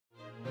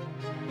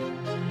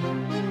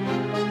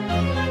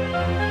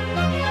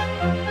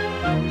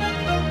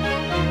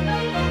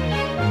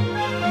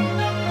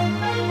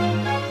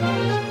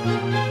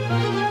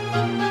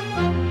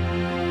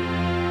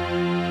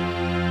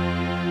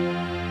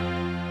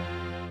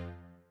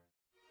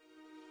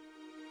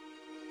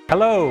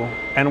Hello,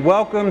 and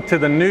welcome to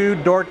the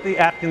new Dorothy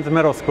Atkins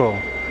Middle School.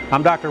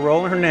 I'm Dr.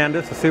 Roland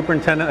Hernandez, the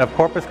Superintendent of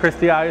Corpus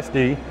Christi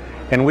ISD,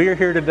 and we are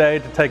here today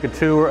to take a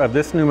tour of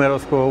this new middle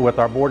school with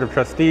our Board of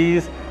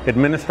Trustees,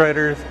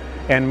 administrators,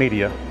 and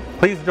media.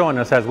 Please join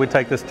us as we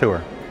take this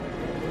tour.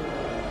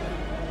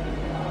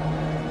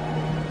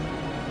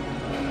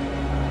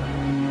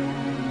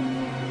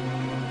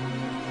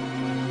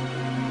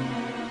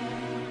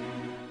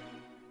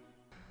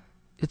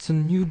 It's a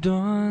new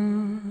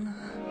dawn,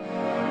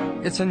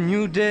 it's a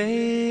new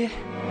day,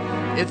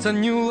 it's a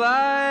new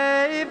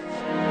life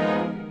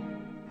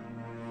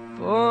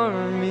for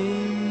me,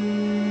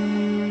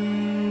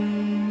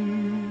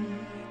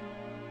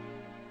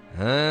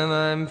 and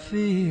I'm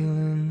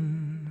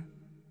feeling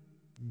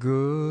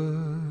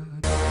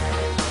good.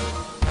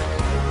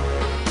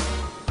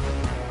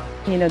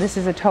 You know, this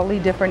is a totally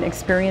different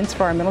experience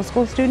for our middle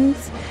school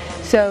students,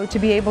 so to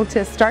be able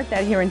to start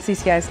that here in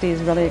CCISD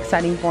is really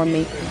exciting for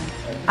me.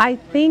 I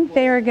think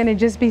they are going to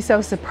just be so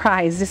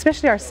surprised,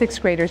 especially our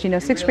sixth graders. You know,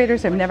 sixth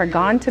graders have never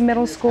gone to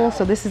middle school,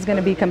 so this is going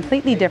to be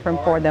completely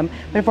different for them.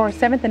 But for our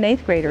seventh and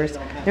eighth graders,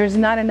 there's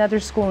not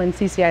another school in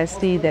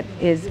CCISD that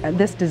is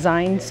this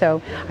designed,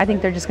 so I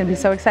think they're just going to be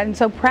so excited and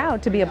so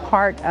proud to be a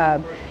part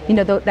of, you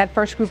know, that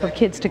first group of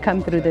kids to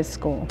come through this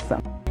school.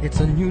 So.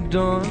 It's a new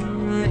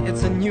dawn,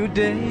 it's a new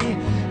day,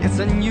 it's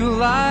a new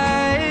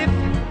life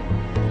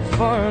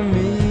for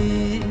me.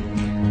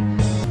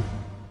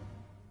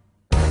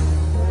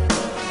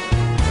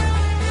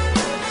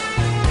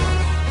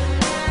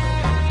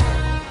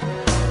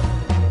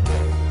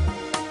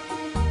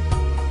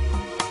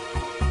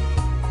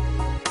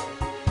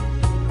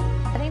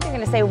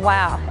 Say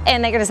wow,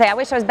 and they're going to say I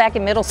wish I was back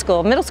in middle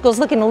school. Middle school's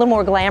looking a little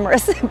more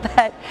glamorous,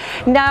 but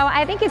no,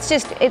 I think it's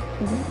just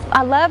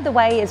I love the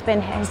way it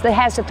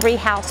has the three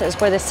houses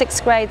where the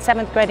 6th grade,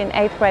 7th grade, and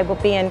 8th grade will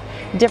be in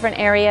different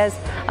areas.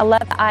 I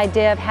love the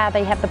idea of how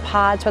they have the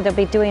pods where they'll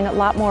be doing a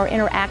lot more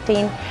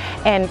interacting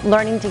and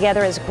learning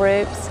together as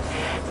groups.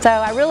 So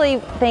I really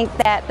think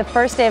that the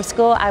first day of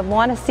school, I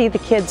want to see the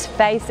kids'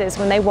 faces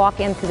when they walk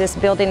into this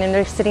building and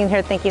they're sitting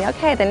here thinking,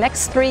 okay, the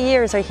next 3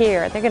 years are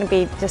here. They're going to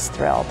be just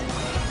thrilled.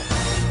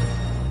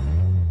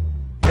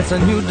 It's a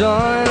new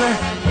dawn,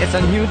 it's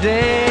a new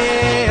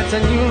day, it's a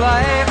new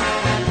life.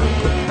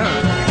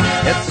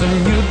 It's a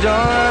new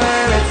dawn,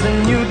 it's a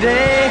new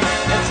day,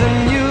 it's a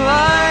new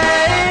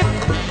life.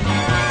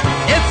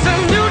 It's a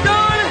new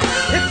dawn,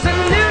 it's a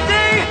new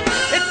day,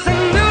 it's a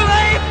new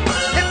life.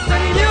 It's a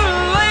new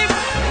life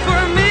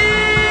for me,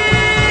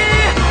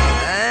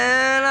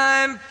 and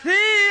I'm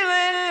feeling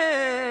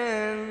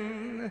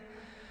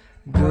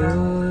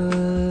good.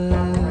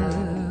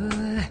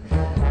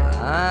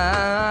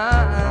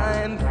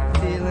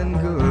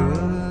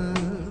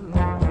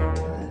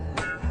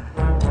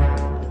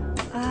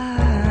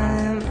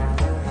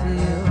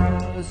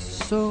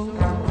 So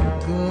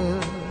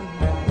good,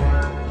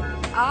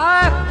 I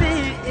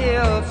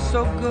feel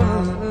so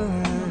good.